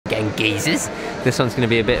getting geezers. This one's going to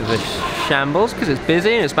be a bit of a shambles because it's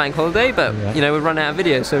busy and it's bank holiday, but you know, we've run out of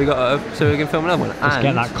videos, so we can film another one. Let's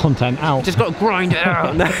get that content out. Just got to grind it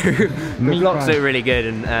out. No, the vlogs are really good,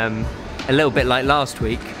 and a little bit like last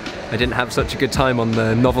week, I didn't have such a good time on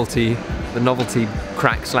the novelty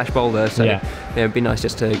crack / boulder, so yeah, it'd be nice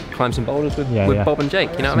just to climb some boulders with Bob and Jake,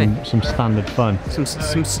 you know what I mean? Some standard fun. Some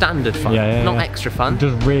standard fun, not extra fun.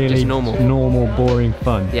 Just really just normal, boring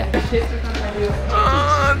fun. Yeah.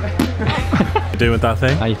 Doing with that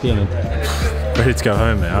thing? How you feeling? Ready to go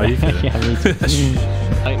home, mate. How are you feeling? Yeah, me too.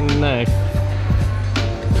 I don't know.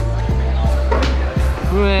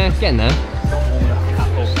 We're getting there.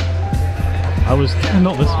 I was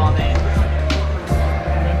not this one.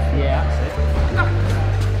 Yeah.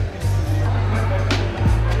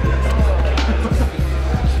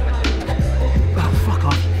 Oh, fuck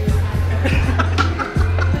off.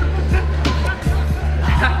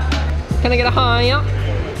 Can I get a high up?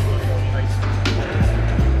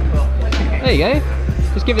 There you go.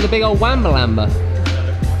 Just give it a big old wamba-lamba.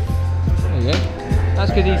 There you go.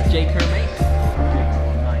 That's because he's Jaker, mate.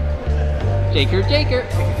 Jaker.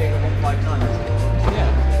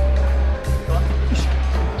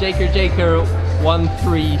 Jaker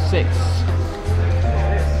 136.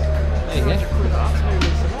 There you go.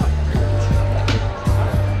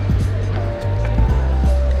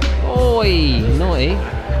 Oi, naughty. I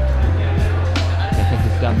think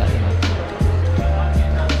he's done that, you know.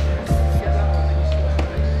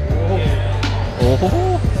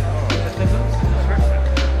 Oh.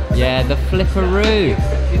 Yeah, the flipperoo.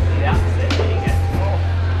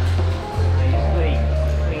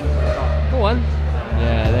 Go on.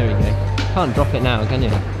 Yeah, there we go. Can't drop it now, can you?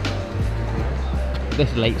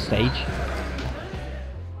 This late stage.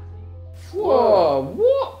 Whoa,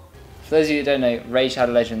 what? For those of you who don't know, Raid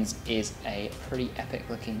Shadow Legends is a pretty epic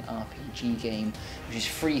looking RPG game which is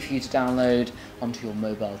free for you to download onto your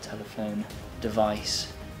mobile telephone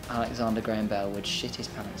device. Alexander Graham Bell would shit his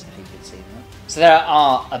pants if he could see that. So there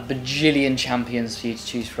are a bajillion champions for you to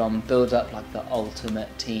choose from. Build up like the ultimate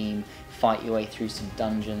team, fight your way through some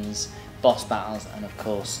dungeons, boss battles, and of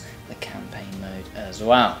course the campaign mode as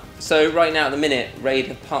well. So right now at the minute, Raid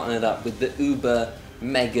have partnered up with the uber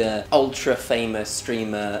mega ultra famous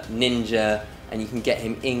streamer Ninja, and you can get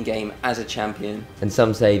him in-game as a champion. And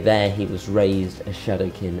some say there he was raised a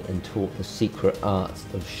Shadowkin and taught the secret arts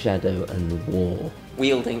of shadow and war,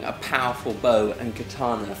 wielding a powerful bow and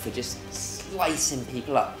katana for just slicing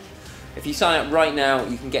people up. If you sign up right now,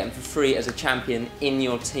 you can get him for free as a champion in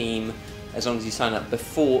your team, as long as you sign up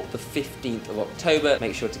before the 15th of October.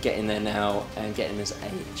 Make sure to get in there now and get him as a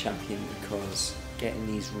champion, because getting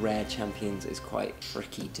these rare champions is quite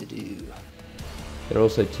tricky to do. There are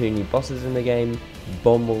also 2 new bosses in the game,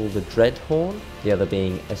 Bommel the Dreadhorn, the other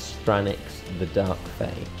being Astranix the Dark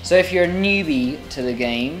Fae. So if you're a newbie to the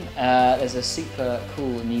game, there's a super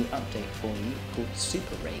cool new update for you called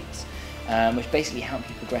Super Raids, which basically help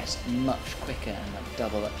you progress much quicker and like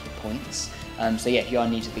double up your points. So yeah, if you are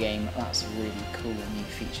new to the game, that's a really cool new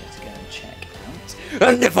feature to go and check out.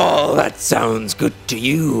 And if all that sounds good to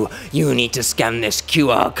you, you need to scan this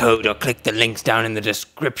QR code or click the links down in the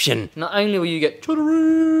description. Not only will you get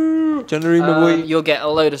you'll get a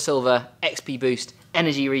load of silver, XP boost,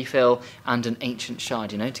 energy refill, and an ancient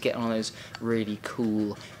shard, you know, to get on those really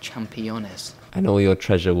cool championes. And all your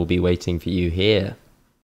treasure will be waiting for you here.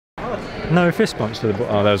 No fist bumps to the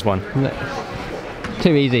oh, there was one. No.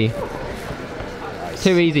 Too easy.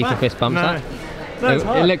 Too easy for fist bumps. No. No,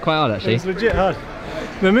 it looked quite hard actually. It's legit hard.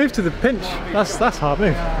 The move to the pinch, that's hard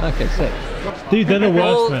move. Okay, sick. Dude, they're the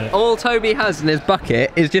worst, mate. All Toby has in his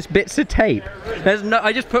bucket is just bits of tape. There's no.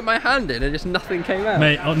 I just put my hand in and just nothing came out.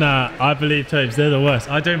 Mate, oh nah, I believe Tobes, they're the worst.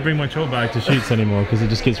 I don't bring my chalk bag to shoots anymore because it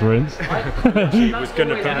just gets ruined. He was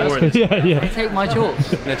gonna put more in. Yeah. Take my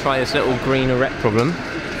chalks. I'm gonna try this little green erect problem.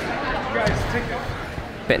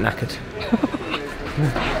 Bit knackered.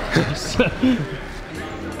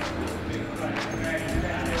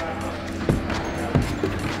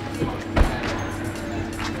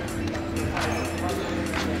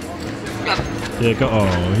 Yeah, go. Oh,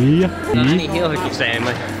 yeah. Not any heel hook, you're saying?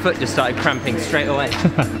 My foot just started cramping straight away.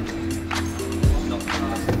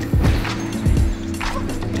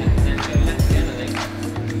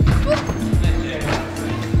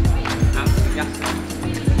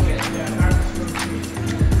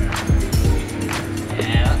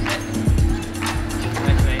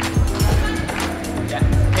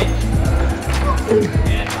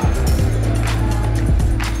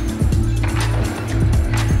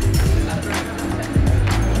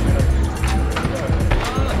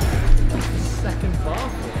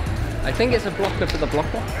 I think it's a blocker for the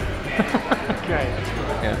blocker. Okay.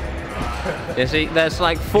 Yeah. You see, there's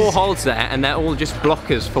like 4 holds there, and they're all just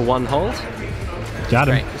blockers for 1 hold. Got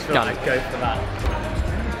him. Great. Got it. Go for that.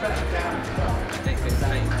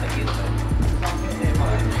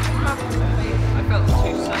 I felt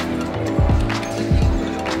too sad.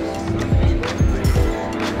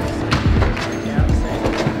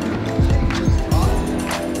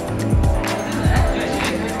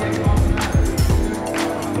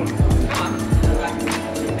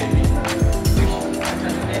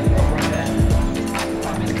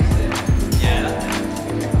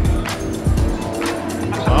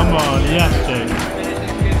 Come on, yes, Jake.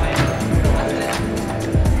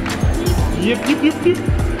 Yep, yep, yep, yep.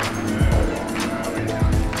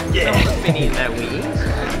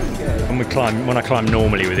 When I climb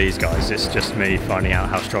normally with these guys, it's just me finding out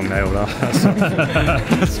how strong they all are.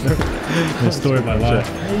 The story of my life.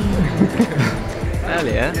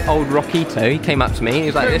 Earlier, old Rockito, he came up to me, he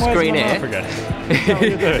was like, this green here.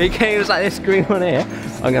 He was like, this green one here,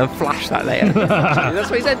 I'm going to flash that later. That's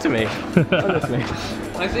what he said to me. Honestly.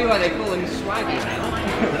 I see why they call him Swaggy now.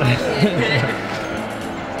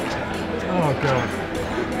 Oh god.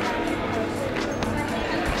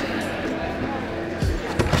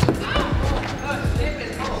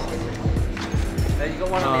 There you got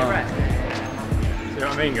one on the erect. See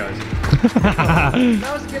what I mean, guys?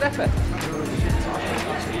 That was a good effort.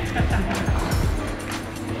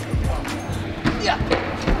 Yeah.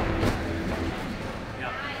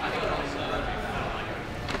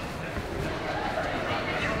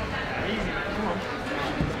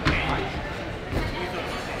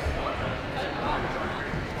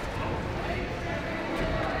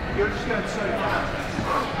 You're just going so fast.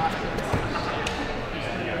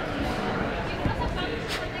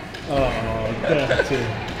 Oh, dirty.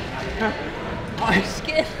 My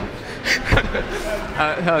skin.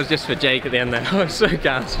 That was just for Jake at the end there. I was so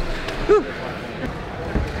gassed. Whew.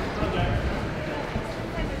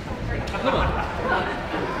 Come on.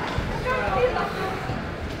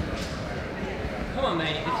 Come on,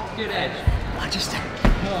 mate. It's a good edge.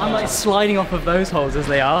 I'm like sliding off of those holes as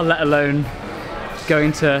they are, let alone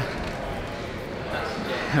going to.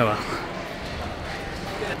 Oh well.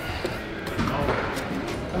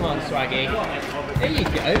 Come on, Swaggy. There you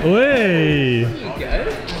go. Way. There you go.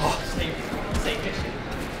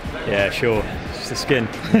 Yeah, sure. It's the skin.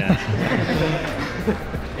 Yeah.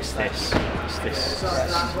 It's this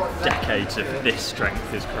decades of this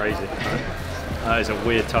strength is crazy. That is a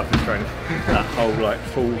weird type of strength. That whole like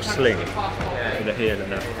full sling with a heel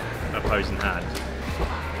and a opposing hand.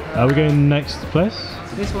 Are we going next place?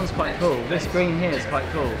 This one's quite cool. This green here is quite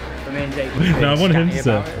cool. For me and Jake. No, I want him to Scatty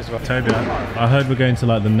say. about it as well. Toby, I heard we're going to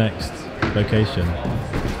like the next location.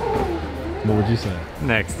 What would you say?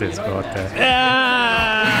 Next is Parthian.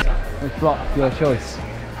 Which block? Your choice.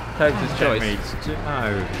 Toby's choice.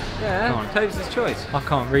 No. Yeah, Toby's choice. I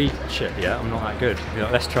can't read shit yet, I'm not that good. Be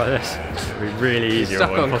like, let's try this. It'll be really easy.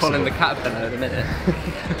 Stuck or on impossible. Colin the Caterpillar at the minute.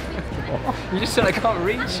 You just said I can't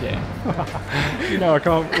read shit. You know, I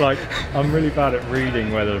can't, like, I'm really bad at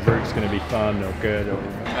reading whether the route's going to be fun or good or...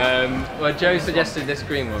 Well, Joe suggested this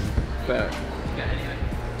green one, but yeah, anyway.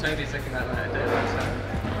 Toby's looking at that.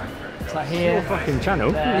 It's like here. Your fucking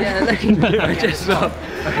channel. Yeah, looking at I just saw.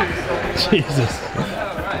 Jesus.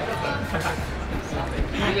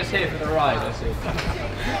 You're just here for the ride, I see.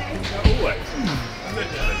 Always.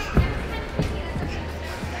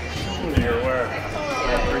 Surely you're aware of that.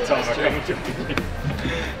 Every time I come to you.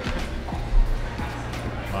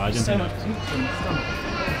 I didn't think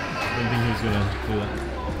he was going to do that.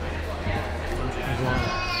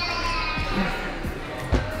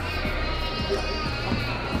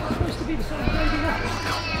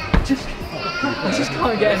 I just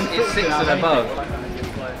can't get any. It's 6 and above.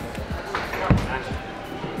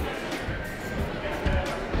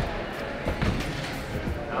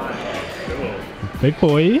 Big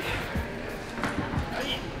boy.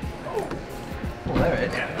 Oh, there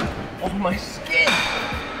it is. Oh, my skin!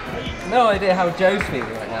 No idea how Joe's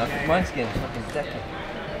feeling right now, because my skin's fucking decking.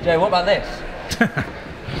 Joe, what about this?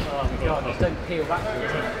 Oh my god, just don't peel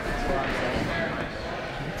backwards.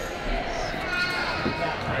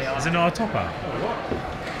 Is it not a top out? I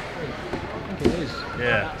think it is.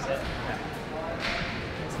 Yeah. That's it.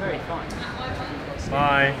 It's very fine.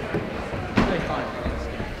 Bye. Very fine.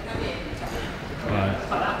 Right.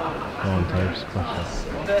 Go on, Tobes. Crush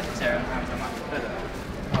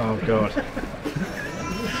Oh god.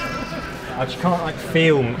 I just can't like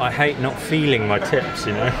feel, I hate not feeling my tips,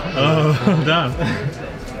 you know? Oh, damn.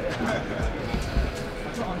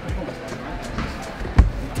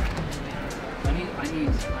 I need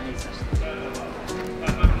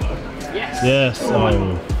Yes.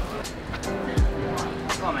 Oh.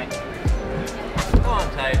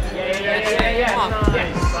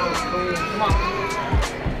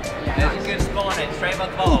 straight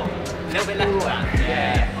above the ball. A little bit left of that.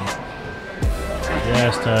 Yeah.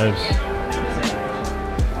 Yes, Tobes.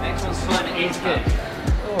 Next one's fun, is good.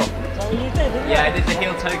 Yeah, I did the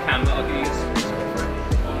heel toe cam, but I'll give you a squeeze for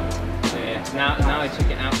it. Yeah. Now I took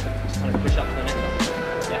it out to kind of push up to the next one.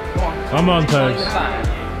 Yeah. Go on. Come on, Tobes. Go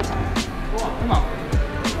on, come on.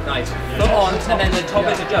 Nice. Foot on, and then the top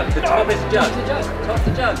is a jug. The top is a jug. Top's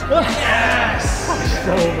the jug. Yes!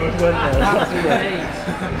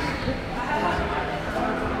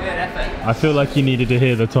 Good effort. I feel like he needed to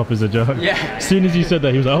hear the top is a joke. Yeah. As soon as you said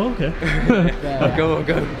that, he was like, oh, okay. Go.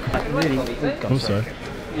 I'm sorry.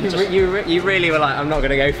 You really were like, I'm not going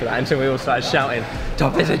to go for that until we all started shouting,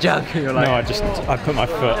 top is a jug. You're like, No, I put my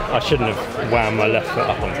foot. I shouldn't have wound my left foot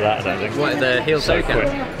up onto that. I don't think. what, the heel toe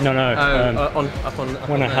cam? No. Up on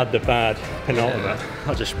When I had the bad penultimate,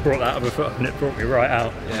 I just brought that other foot up and it brought me right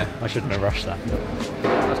out. Yeah. I shouldn't have rushed that.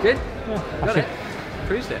 That's good. Got it.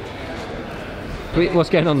 Cruised it. What's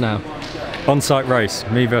going on now? On-site race,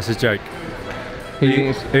 me versus Jake. Who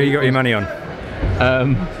you got your money on?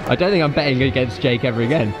 I don't think I'm betting against Jake ever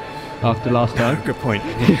again after last time. Good point.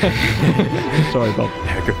 Sorry, Bob.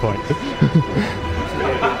 Yeah, good point.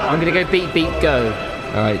 I'm gonna go beat, go.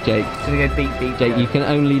 All right, Jake. I'm gonna go beat, Jake. You can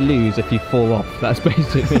only lose if you fall off. That's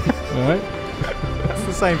basically. All right. That's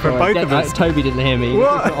the same for both of us. Toby didn't hear me.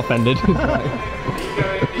 What? He's not offended.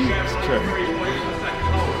 It's true.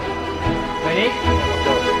 Ready?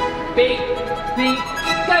 Beat,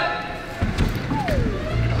 go.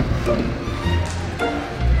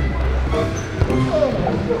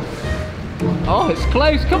 Oh, it's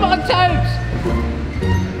close. Come on, Tobes!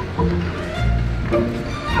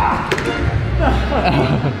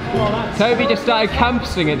 Toby just started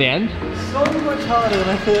campusing at the end. So much harder than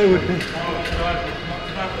I thought it would be.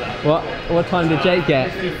 What time did Jake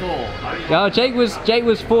get? 54. Oh, Jake was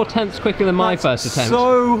 4/10 quicker than my first attempt.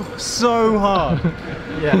 So hard.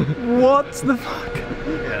 Yeah. What the fuck?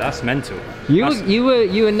 Yeah, that's mental. You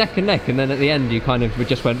were neck and neck, and then at the end you kind of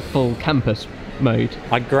just went full campus mode.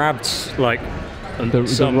 I grabbed like the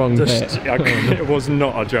wrong bit. It was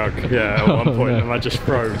not a jug. Yeah, at one point, and I just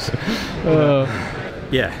froze.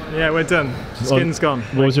 Yeah. Yeah, we're done. Skin's gone.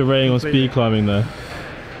 What was your rating on speed climbing there?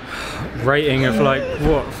 Rating of like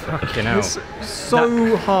what? Fucking hell. It's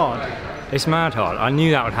so hard. It's mad hard. I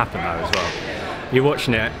knew that would happen though as well. You're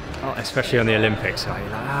watching it, especially on the Olympics. So you're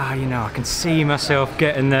like, I can see myself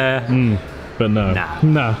getting there. But no.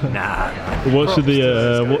 Nah. What should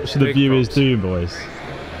the viewers do, boys?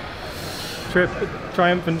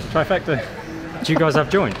 Triumphant trifecta. Do you guys have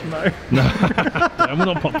joint? No. I'm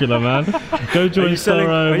not popular, man. Go join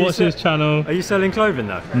Sorrow, watch his channel. Are you selling clothing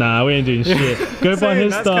though? Nah, we ain't doing shit. Go buy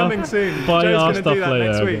his that's stuff. coming soon. Buy Joe's our gonna stuff do that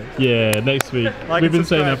later. next week. Yeah, next week. Like We've and been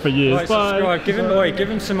saying that for years. Like, Bye. subscribe. Give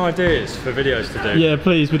him some ideas for videos to do. Yeah,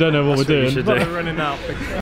 please. We don't know what That's we're what you doing. should do. We're running out.